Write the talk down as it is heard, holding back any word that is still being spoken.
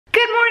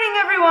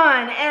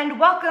everyone, and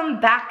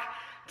welcome back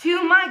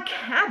to my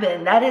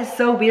cabin. That is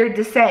so weird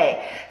to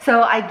say.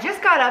 So I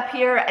just got up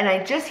here and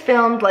I just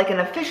filmed like an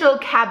official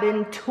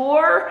cabin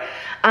tour,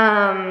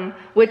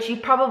 which you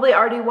probably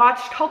already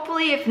watched.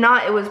 Hopefully, if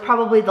not, it was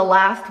probably the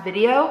last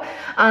video.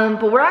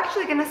 But we're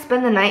actually gonna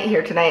spend the night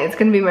here tonight. It's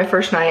gonna be my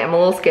first night. I'm a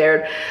little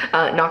scared,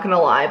 not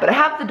gonna lie, but I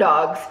have the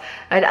dogs.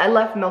 I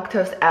left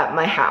Milquetoast at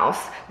my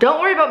house. Don't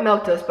worry about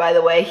Milquetoast, by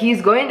the way.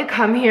 He's going to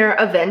come here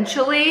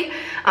eventually,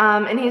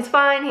 and he's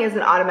fine. He has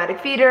an automatic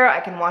feeder. I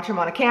can watch him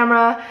on a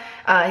camera.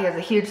 He has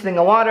a huge thing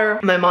of water.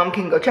 My mom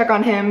can go check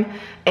on him,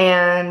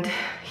 and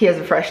he has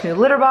a fresh new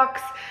litter box,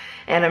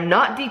 and I'm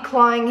not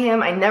declawing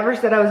him. I never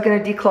said I was gonna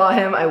declaw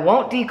him. I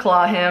won't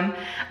declaw him.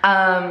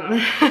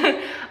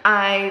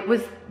 I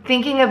was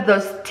thinking of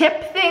those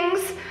tip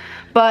things,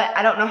 but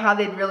I don't know how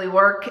they'd really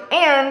work,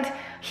 and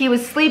he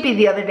was sleepy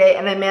the other day,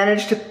 and I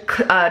managed to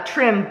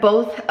trim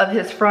both of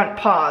his front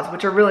paws,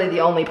 which are really the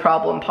only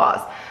problem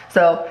paws.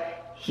 So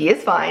he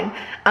is fine.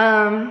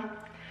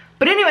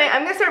 But anyway,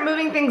 I'm gonna start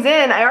moving things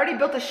in. I already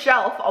built a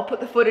shelf. I'll put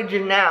the footage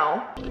in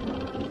now.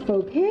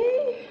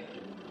 Okay,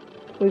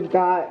 we've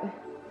got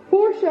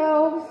 4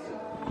 shelves,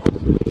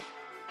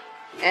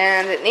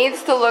 and it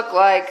needs to look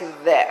like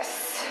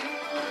this.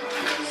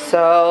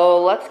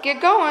 So let's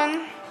get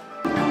going.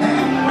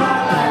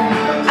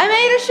 I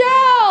made a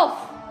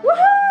shelf!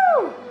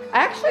 Woohoo! I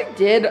actually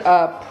did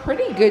a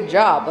pretty good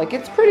job. Like,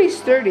 it's pretty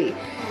sturdy.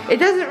 It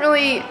doesn't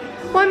really,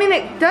 well, I mean,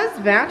 it does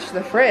match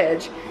the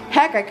fridge.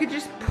 Heck, I could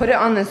just put it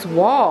on this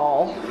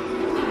wall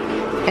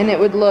and it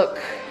would look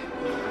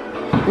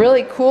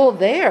really cool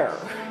there.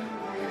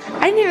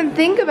 I didn't even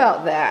think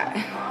about that.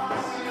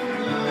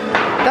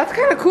 That's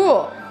kind of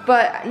cool.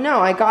 But no,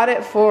 I got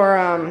it for,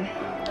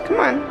 come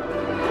on.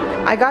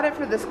 I got it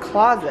for this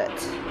closet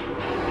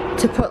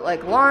to put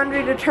like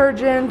laundry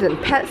detergent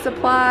and pet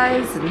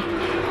supplies and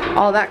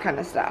all that kind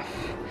of stuff.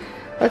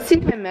 Let's see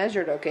if I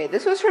measured okay.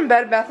 This was from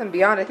Bed Bath &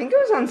 Beyond. I think it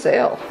was on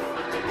sale.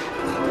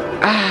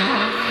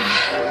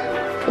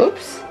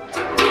 Oops.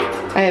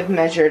 I have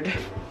measured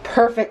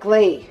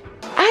perfectly.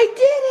 I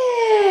did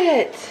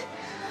it!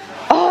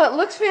 Oh, it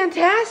looks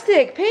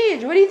fantastic.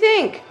 Paige, what do you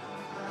think?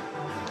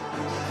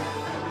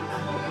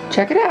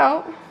 Check it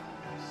out.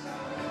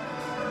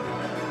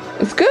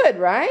 It's good,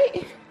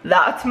 right?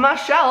 That's my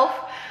shelf.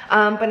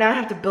 But now I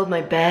have to build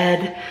my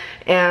bed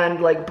and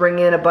like bring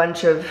in a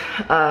bunch of,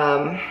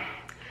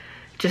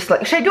 just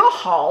like, should I do a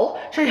haul?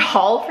 Should I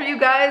haul for you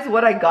guys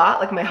what I got?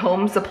 Like my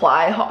home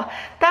supply haul?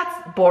 That's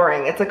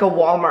boring. It's like a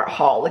Walmart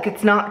haul. Like,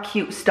 it's not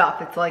cute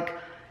stuff. It's like,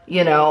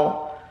 you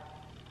know,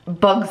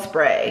 bug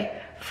spray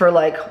for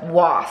like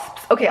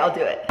wasps. Okay, I'll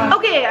do it.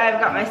 Okay, I've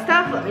got my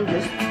stuff. Let me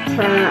just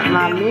turn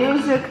my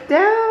music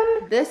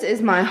down. This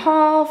is my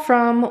haul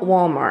from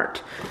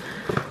Walmart.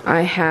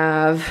 I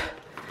have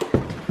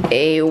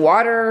a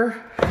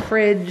water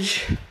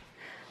fridge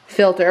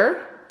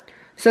filter.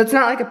 So it's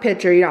not like a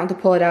pitcher, you don't have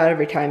to pull it out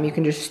every time. You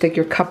can just stick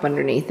your cup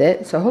underneath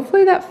it. So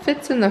hopefully that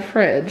fits in the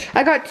fridge.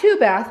 I got 2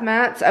 bath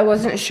mats. I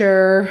wasn't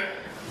sure.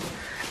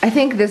 I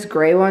think this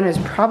gray one is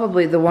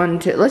probably the one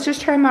to, let's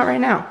just try them out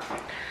right now.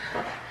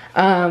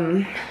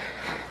 I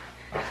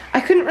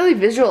couldn't really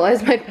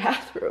visualize my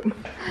bathroom.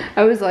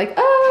 I was like,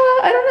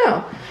 I don't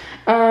know.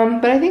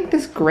 But I think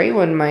this gray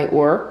one might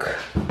work.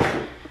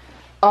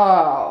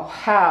 Oh,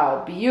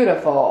 how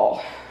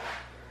beautiful.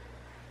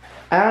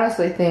 I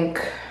honestly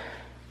think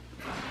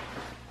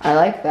I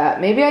like that.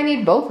 Maybe I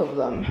need both of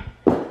them.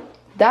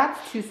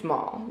 That's too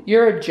small.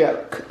 You're a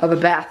joke of a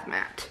bath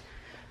mat.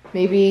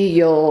 Maybe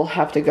you'll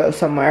have to go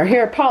somewhere.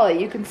 Here,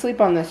 Polly, you can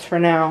sleep on this for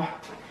now.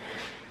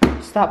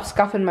 Stop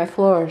scuffing my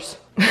floors.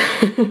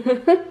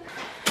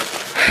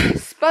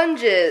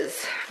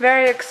 Sponges,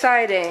 very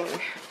exciting.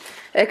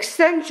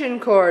 Extension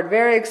cord,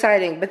 very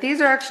exciting. But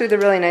these are actually the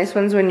really nice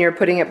ones when you're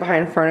putting it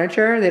behind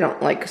furniture. They don't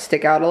like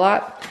stick out a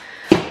lot.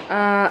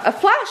 A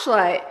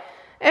flashlight.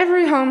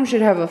 Every home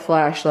should have a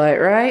flashlight,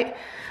 right?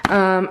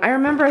 I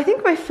remember, I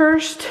think my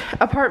first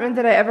apartment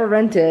that I ever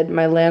rented,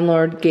 my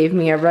landlord gave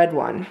me a red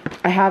one.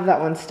 I have that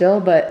one still,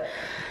 but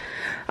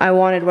I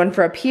wanted one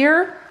for up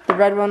here. The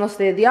red one will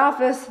stay at the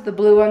office. The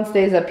blue one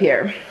stays up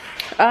here.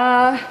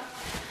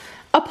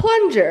 A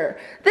plunger.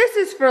 This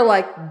is for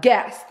like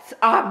guests.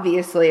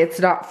 Obviously, it's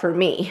not for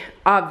me.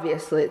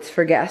 Obviously, it's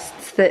for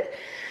guests that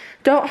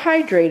don't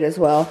hydrate as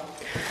well.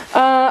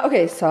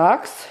 Okay,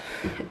 socks.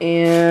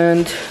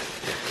 And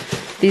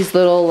these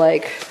little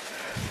like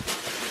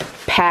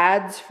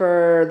pads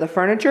for the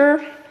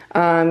furniture.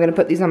 I'm gonna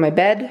put these on my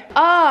bed.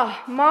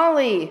 Ah,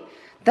 Molly,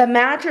 the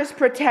mattress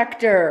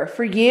protector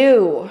for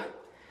you.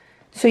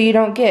 So you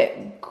don't get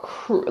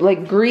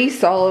like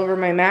grease all over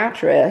my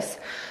mattress.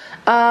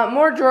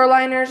 More drawer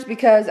liners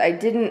because I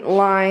didn't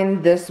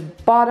line this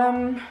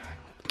bottom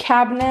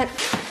cabinet.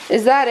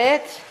 Is that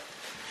it?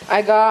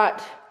 I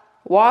got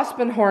wasp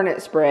and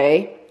hornet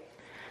spray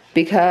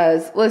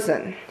because,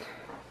 listen,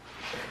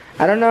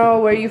 I don't know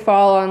where you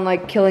fall on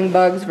like killing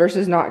bugs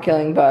versus not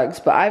killing bugs,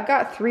 but I've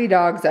got 3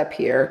 dogs up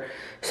here.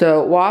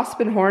 So wasp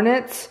and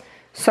hornets,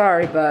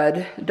 sorry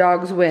bud,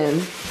 dogs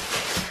win.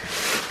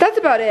 That's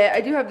about it.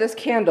 I do have this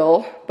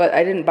candle, but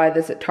I didn't buy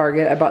this at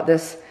Target. I bought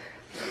this.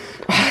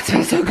 Oh, it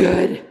smells so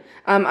good.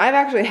 I've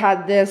actually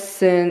had this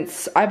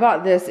since I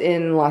bought this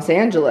in Los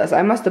Angeles.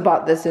 I must have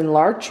bought this in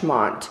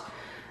Larchmont.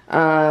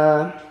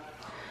 That's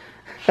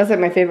like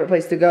my favorite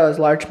place to go is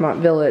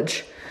Larchmont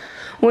Village.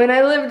 When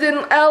I lived in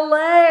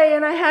LA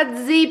and I had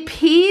Z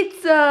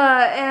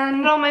Pizza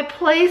and all my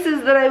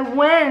places that I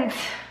went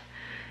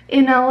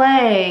in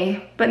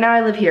LA, but now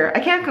I live here. I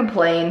can't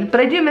complain,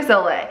 but I do miss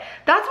LA.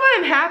 That's why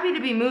I'm happy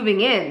to be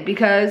moving in,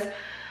 because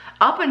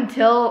up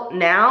until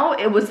now,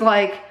 it was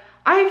like,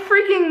 I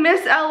freaking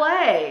miss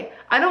LA.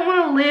 I don't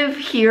want to live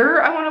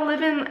here. I want to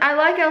live in, I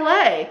like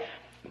LA,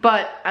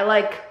 but I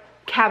like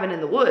cabin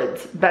in the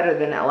woods better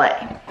than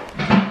LA.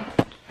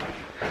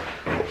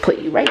 Put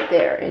you right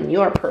there and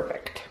you're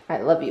perfect.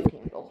 I love you,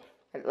 Candle.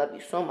 I love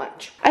you so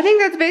much. I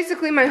think that's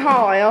basically my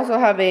haul. I also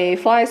have a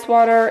fly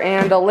swatter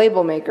and a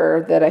label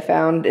maker that I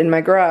found in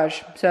my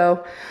garage.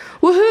 So,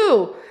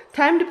 woohoo!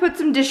 Time to put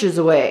some dishes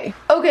away.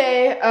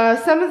 Okay,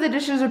 some of the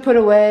dishes are put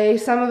away.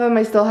 Some of them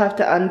I still have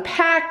to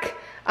unpack.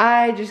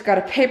 I just got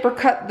a paper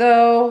cut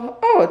though.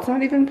 Oh, it's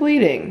not even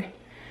bleeding.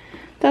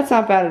 That's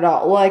not bad at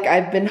all. Like,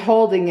 I've been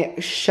holding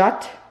it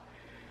shut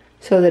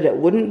so that it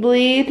wouldn't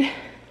bleed.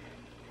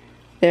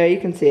 There, you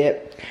can see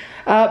it.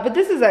 But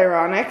this is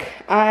ironic.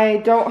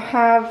 I don't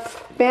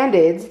have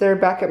Band-Aids. They're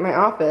back at my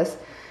office.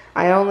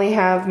 I only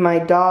have my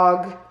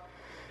dog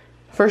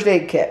first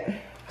aid kit.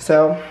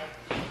 So,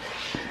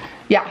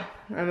 yeah,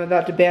 I'm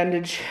about to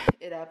bandage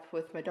it up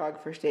with my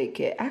dog first aid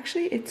kit.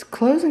 Actually, it's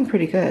closing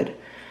pretty good.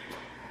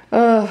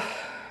 I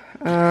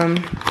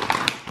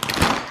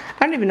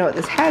don't even know what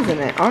this has in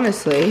it,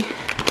 honestly.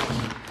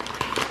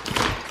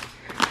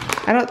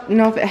 I don't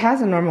know if it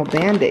has a normal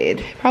Band-Aid.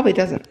 It probably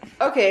doesn't.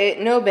 Okay,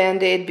 no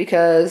Band-Aid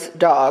because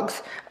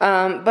dogs.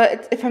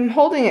 But if I'm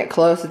holding it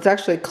close, it's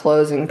actually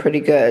closing pretty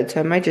good.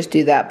 So I might just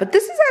do that. But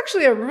this is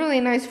actually a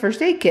really nice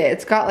first aid kit.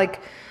 It's got like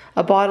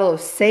a bottle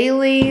of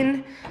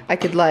saline. I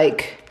could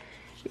like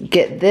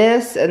get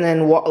this and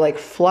then like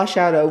flush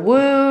out a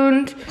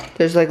wound.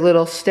 There's like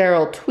little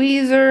sterile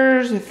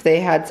tweezers. If they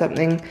had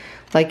something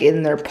like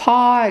in their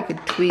paw, I could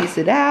tweeze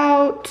it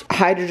out.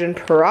 Hydrogen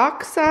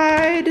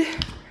peroxide.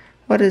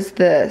 What is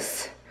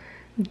this?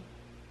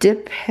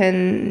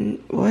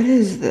 What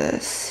is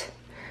this?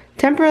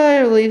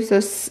 Temporarily relieves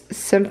those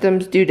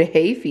symptoms due to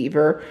hay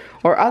fever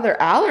or other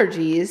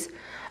allergies.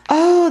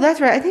 Oh,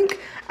 that's right. I think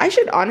I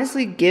should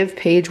honestly give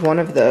Paige one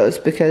of those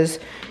because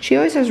she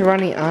always has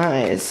runny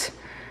eyes.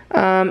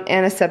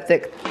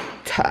 Antiseptic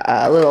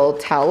little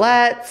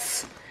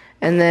towelettes.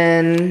 And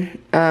then,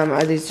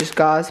 are these just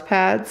gauze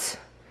pads?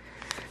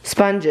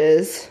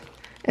 Sponges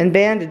and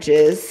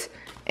bandages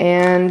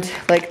and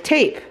like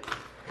tape.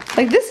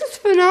 Like, this is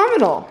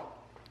phenomenal.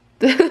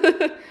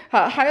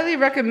 Highly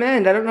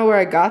recommend. I don't know where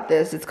I got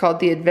this. It's called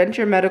the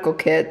Adventure Medical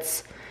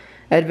Kits.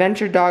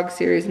 Adventure Dog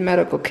Series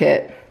Medical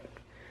Kit.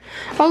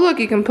 Oh, look,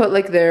 you can put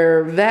like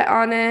their vet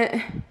on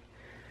it.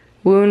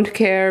 Wound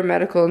care,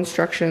 medical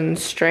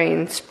instructions,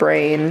 strain,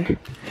 sprain.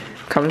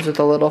 Comes with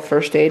a little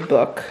first aid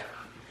book.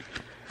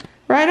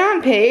 Right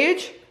on,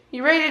 Paige.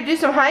 You ready to do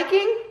some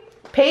hiking?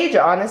 Paige,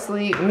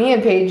 honestly, me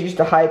and Paige used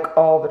to hike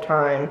all the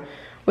time.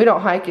 We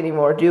don't hike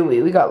anymore, do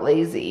we? We got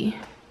lazy.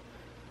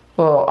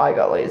 Well, I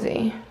got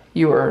lazy.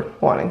 You were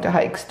wanting to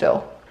hike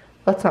still.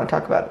 Let's not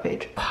talk about it,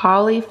 Paige.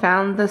 Polly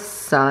found the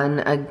sun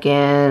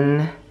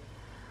again.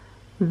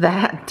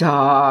 That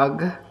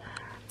dog.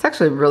 It's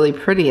actually really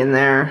pretty in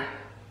there.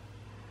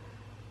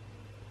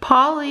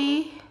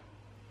 Polly.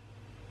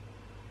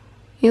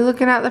 You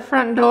looking out the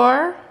front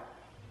door?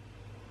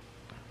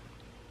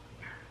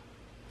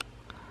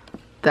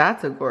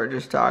 That's a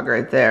gorgeous dog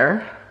right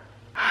there.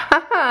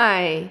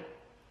 Hi.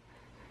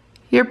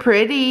 You're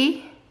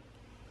pretty.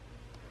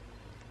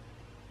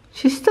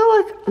 She's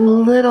still like a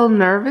little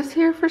nervous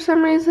here for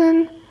some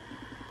reason.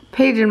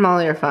 Paige and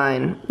Molly are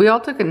fine. We all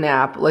took a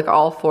nap, like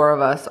all four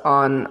of us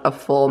on a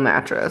full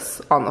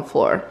mattress on the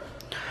floor.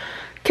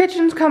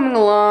 Kitchen's coming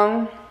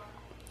along.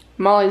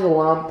 Molly's a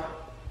lump.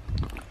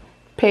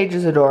 Paige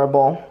is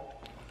adorable.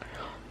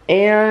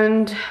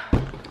 And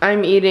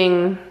I'm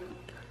eating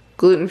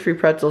gluten-free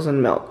pretzels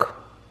and milk.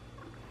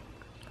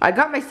 I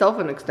got myself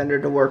an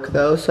extender to work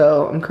though,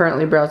 so I'm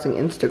currently browsing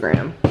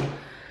Instagram.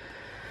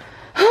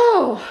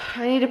 Oh,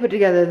 I need to put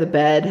together the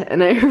bed,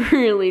 and I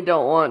really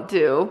don't want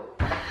to.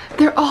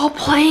 They're all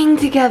playing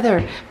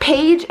together.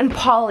 Paige and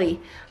Polly.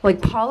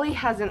 Like, Polly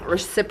hasn't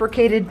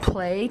reciprocated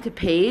play to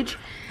Paige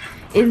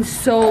in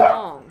so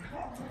long.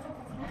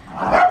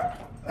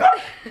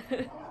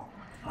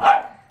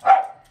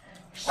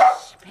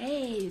 Shh,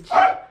 Paige.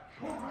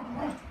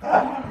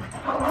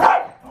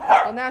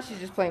 Well, now she's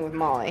just playing with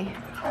Molly.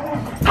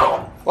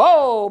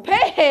 Whoa,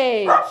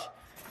 Paige!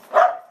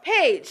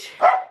 Paige!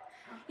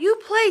 You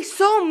play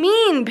so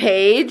mean,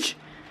 Paige.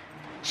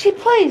 She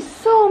plays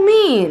so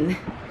mean.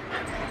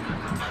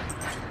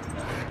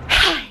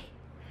 Hi.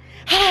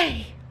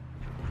 Hi.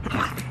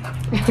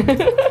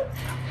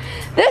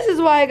 This is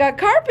why I got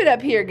carpet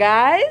up here,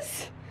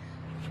 guys.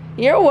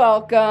 You're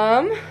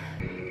welcome.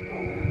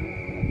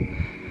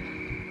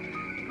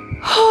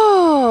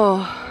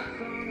 go.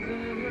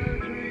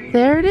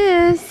 There it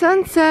is,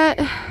 sunset.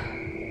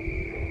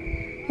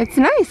 It's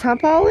nice, huh,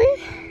 Polly?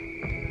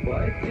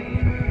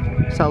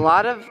 It's a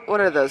lot of, what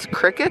are those,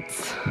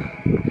 crickets?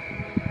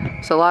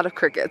 It's a lot of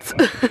crickets.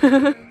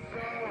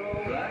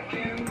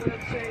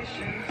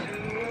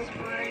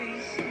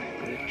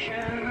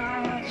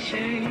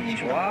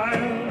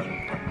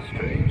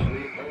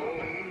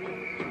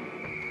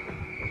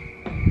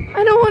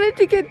 I don't want it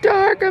to get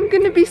dark. I'm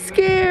gonna be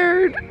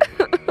scared.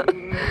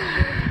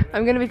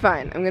 I'm gonna be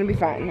fine. I'm gonna be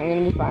fine. I'm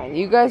gonna be fine.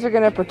 You guys are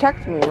gonna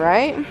protect me,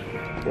 right?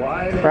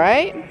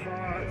 Right?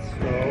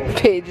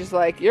 Paige is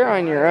like, you're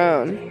on your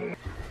own.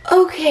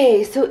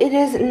 Okay, so it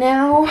is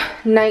now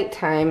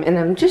nighttime and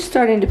I'm just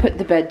starting to put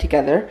the bed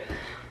together.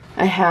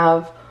 I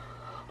have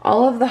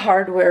all of the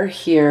hardware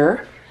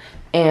here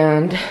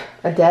and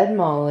a dead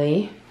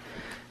Molly.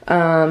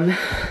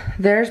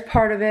 There's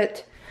part of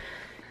it.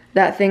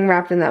 That thing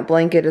wrapped in that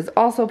blanket is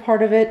also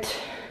part of it.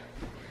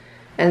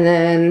 And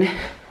then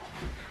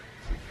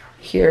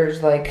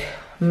here's like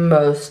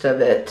most of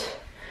it.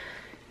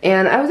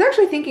 And I was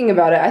actually thinking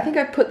about it. I think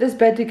I put this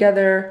bed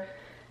together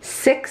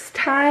 6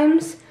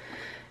 times.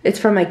 It's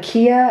from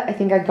IKEA. I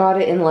think I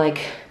got it in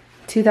like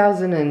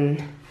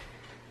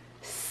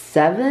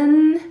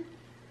 2007.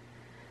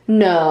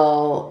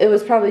 No, it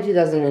was probably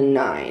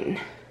 2009.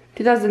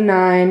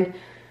 2009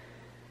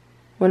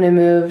 when I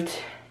moved,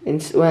 when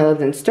I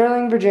lived in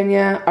Sterling,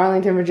 Virginia,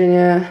 Arlington,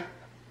 Virginia,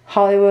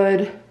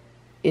 Hollywood,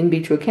 in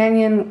Beechwood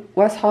Canyon,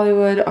 West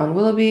Hollywood, on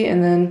Willoughby,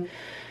 and then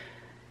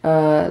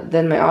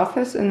my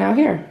office, and now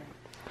here.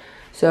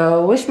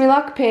 So wish me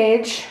luck,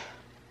 Paige.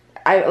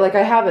 I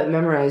have it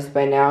memorized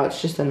by now.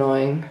 It's just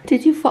annoying.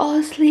 Did you fall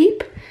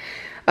asleep?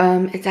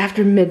 It's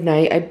after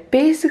midnight. I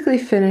basically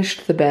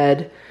finished the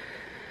bed.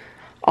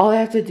 All I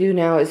have to do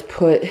now is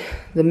put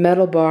the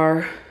metal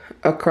bar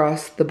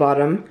across the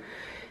bottom,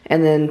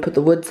 and then put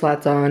the wood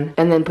slats on,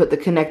 and then put the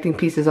connecting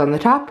pieces on the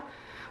top,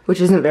 which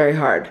isn't very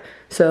hard.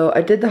 So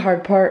I did the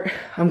hard part.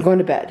 I'm going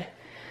to bed.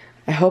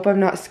 I hope I'm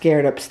not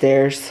scared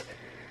upstairs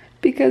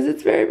because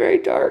it's very, very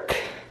dark.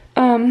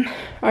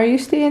 Are you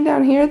staying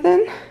down here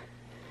then?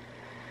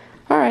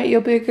 All right,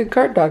 you'll be a good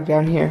guard dog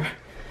down here.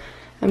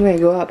 I'm gonna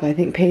go up. I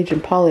think Paige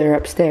and Polly are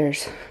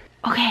upstairs.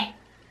 Okay,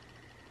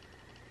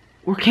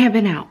 we're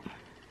camping out.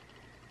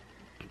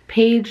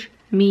 Paige,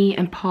 me,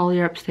 and Polly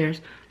are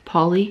upstairs.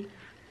 Polly,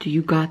 do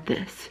you got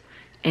this?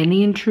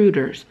 Any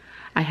intruders?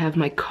 I have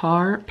my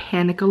car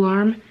panic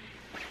alarm,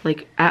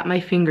 like at my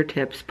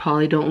fingertips.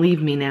 Polly, don't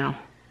leave me now.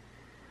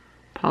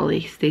 Polly,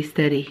 stay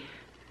steady.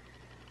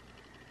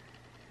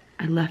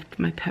 I left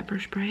my pepper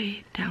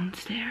spray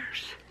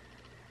downstairs.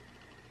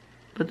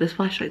 But this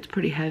flashlight's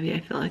pretty heavy.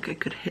 I feel like I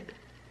could hit.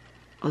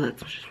 Oh,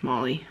 that's just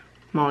Molly.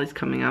 Molly's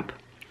coming up.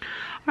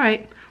 All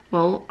right,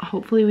 well,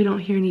 hopefully we don't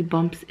hear any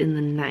bumps in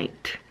the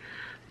night.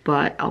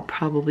 But I'll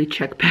probably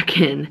check back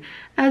in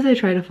as I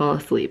try to fall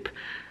asleep.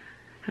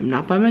 I'm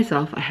not by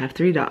myself. I have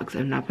 3 dogs.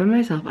 I'm not by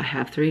myself. I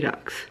have 3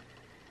 dogs.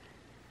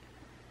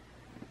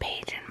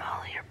 Paige and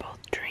Molly are both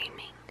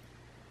dreaming.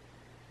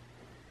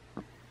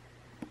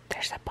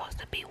 They're supposed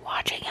to be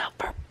watching out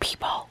for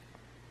people.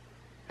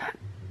 Not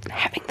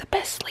having the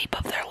best sleep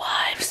of their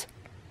lives.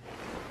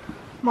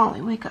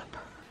 Molly, wake up.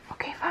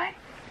 Okay, fine.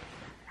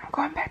 I'm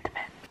going back to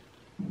bed.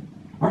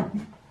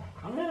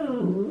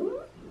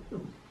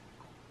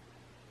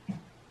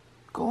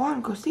 Go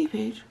on, go see,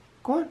 Paige.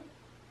 Go on.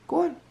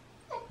 Go on.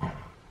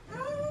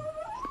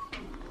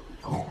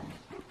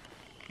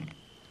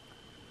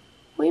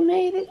 We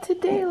made it to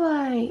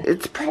daylight.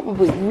 It's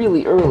probably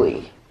really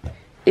early.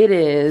 It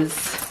is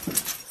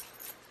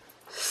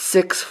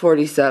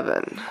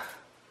 6:47.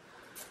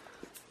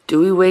 Do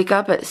we wake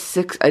up at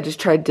 6? I just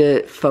tried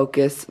to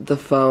focus the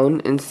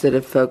phone instead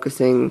of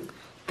focusing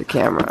the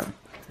camera.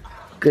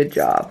 Good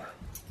job.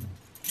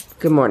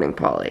 Good morning,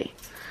 Polly.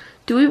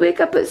 Do we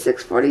wake up at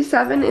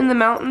 6:47 in the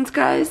mountains,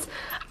 guys?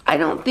 I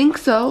don't think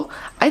so.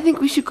 I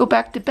think we should go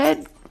back to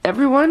bed.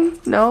 Everyone?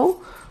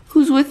 No?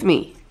 Who's with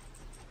me?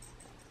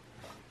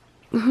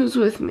 Who's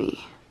with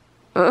me?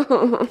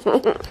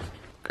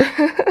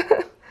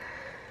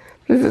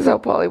 This is how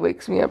Polly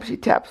wakes me up. She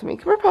taps me.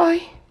 Come here,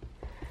 Polly.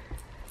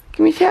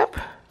 Give me a tap.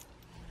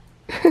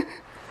 Give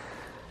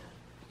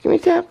me a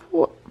tap.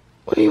 What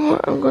do you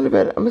want? I'm going to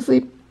bed. I'm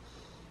asleep.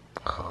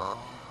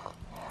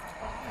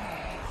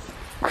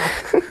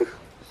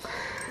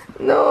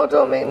 No,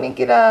 don't make me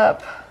get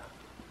up.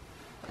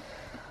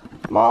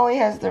 Molly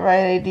has the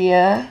right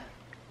idea.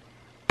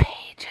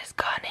 Paige has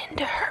gone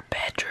into her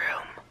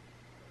bedroom.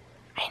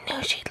 I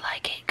knew she'd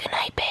like it. Good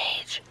night,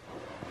 Paige.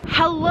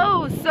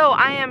 Hello, so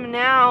I am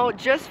now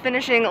just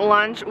finishing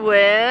lunch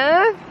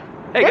with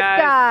Hey this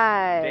guys,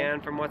 guy. Dan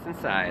from What's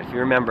Inside, if you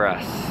remember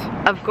us.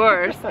 Of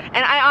course.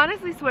 And I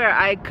honestly swear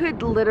I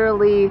could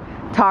literally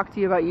talk to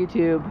you about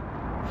YouTube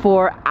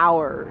for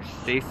hours.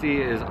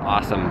 Stacy is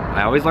awesome.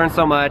 I always learn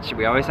so much.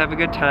 We always have a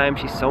good time.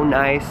 She's so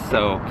nice,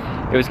 so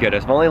it was good.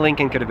 If only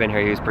Lincoln could have been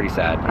here, he was pretty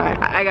sad.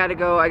 I gotta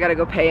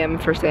go pay him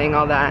for saying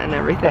all that and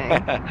everything.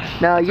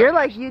 No, you're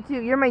like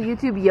YouTube, you're my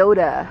YouTube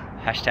Yoda.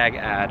 Hashtag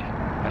ad.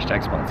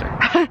 Hashtag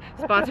sponsor.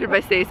 Sponsored by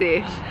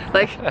Stacy.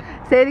 Like,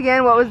 say it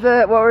again. What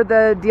were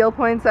the deal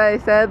points I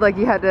said? Like,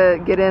 you had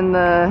to get in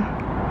the,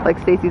 like,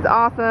 Stacy's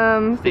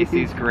awesome.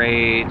 Stacy's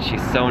great.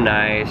 She's so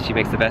nice. She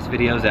makes the best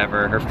videos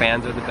ever. Her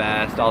fans are the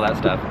best. All that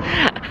stuff.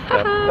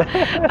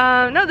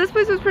 So. No, this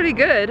place was pretty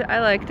good. I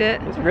liked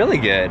it. It's really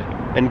good.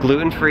 And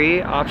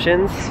gluten-free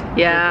options.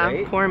 Yeah,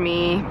 poor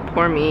me,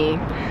 poor me.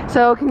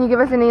 So can you give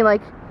us any,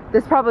 like,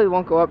 this probably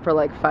won't go up for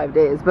like 5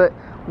 days, but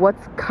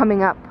what's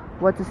coming up?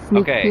 What's a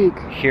sneak peek?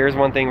 Here's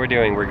one thing we're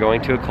doing. We're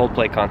going to a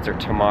Coldplay concert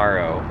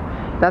tomorrow.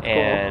 That's cool.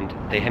 And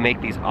they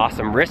make these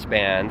awesome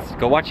wristbands.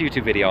 Go watch a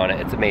YouTube video on it,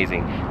 it's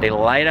amazing. They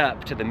light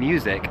up to the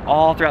music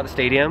all throughout the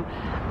stadium.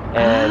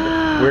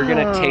 And we're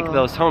gonna take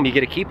those home. You get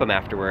to keep them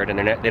afterward, and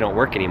they don't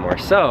work anymore.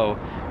 So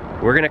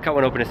we're gonna cut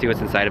one open to see what's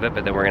inside of it,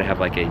 but then we're gonna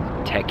have like a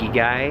techie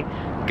guy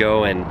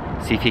go and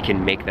see if he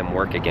can make them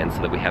work again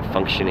so that we have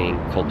functioning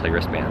Coldplay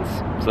wristbands.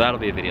 So that'll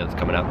be a video that's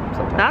coming up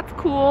sometime. That's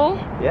cool.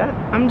 Yeah.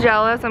 I'm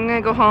jealous. I'm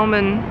gonna go home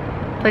and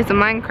play some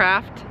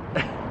Minecraft.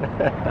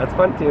 That's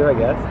fun too, I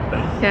guess.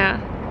 Yeah.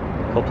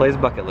 Coldplay's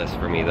bucket list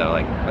for me though,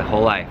 like my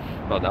whole life.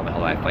 Well, not my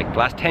whole life, like the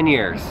last 10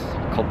 years.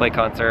 Coldplay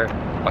concert,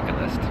 bucket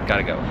list,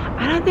 gotta go.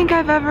 I don't think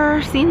I've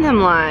ever seen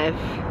them live.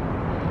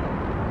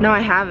 No,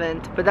 I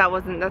haven't, but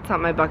that's not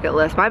my bucket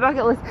list. My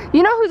bucket list,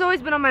 you know who's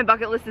always been on my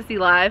bucket list to see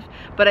live,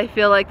 but I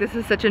feel like this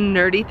is such a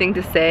nerdy thing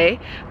to say,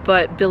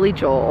 but Billy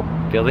Joel.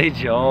 Billy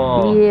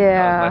Joel.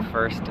 Yeah. That was my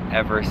first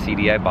ever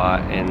CD I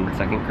bought in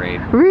 2nd grade.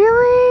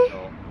 Really?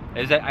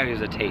 It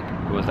was a tape,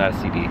 it was not a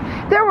CD.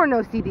 There were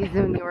no CDs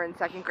when you were in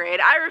 2nd grade.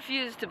 I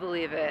refuse to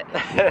believe it.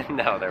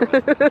 No, there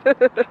wasn't.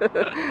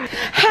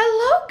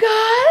 Hello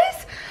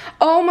guys!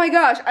 Oh my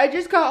gosh, I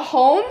just got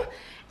home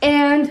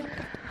and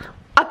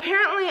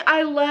apparently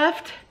I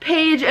left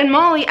Paige and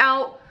Molly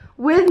out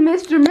with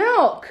Mr.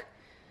 Milk.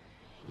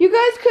 You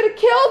guys could have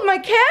killed my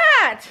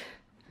cat!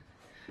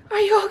 Are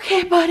you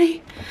okay,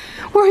 buddy?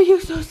 Were you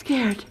so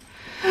scared?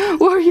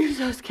 Were you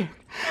so scared?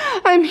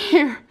 I'm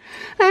here.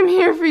 I'm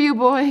here for you,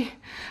 boy.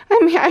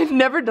 I've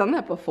never done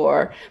that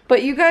before.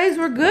 But you guys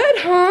were good,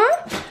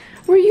 huh?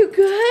 Were you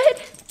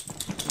good?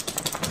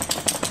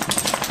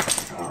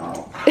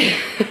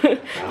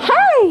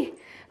 Hi!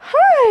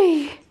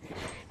 Hi!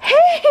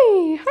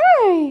 Hey!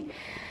 Hi!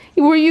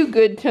 Were you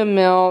good to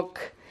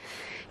Milk?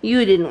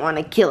 You didn't want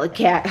to kill a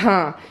cat,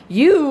 huh?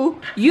 You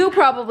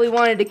probably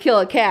wanted to kill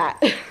a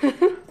cat.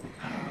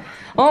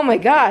 Oh my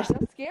gosh,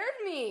 that scared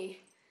me.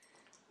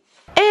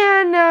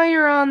 And now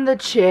you're on the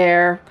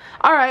chair.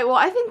 Alright, well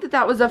I think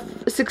that was a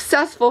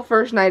successful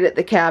first night at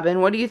the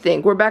cabin. What do you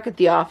think? We're back at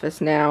the office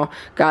now.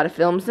 Gotta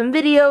film some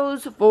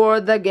videos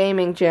for the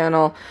gaming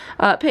channel.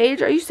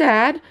 Paige, are you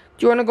sad?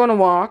 Do you want to go on a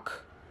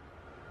walk?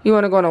 You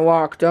want to go on a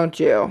walk, don't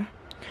you?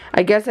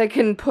 I guess I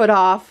can put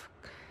off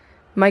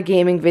my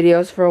gaming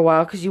videos for a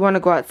while because you want to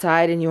go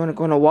outside and you want to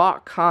go on a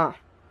walk, huh?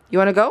 You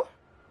want to go?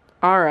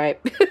 Alright.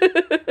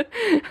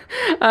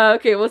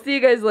 Okay, we'll see you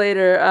guys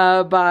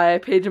later. Bye.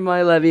 Paige and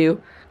Molly love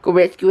you. Go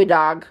rescue a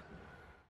dog.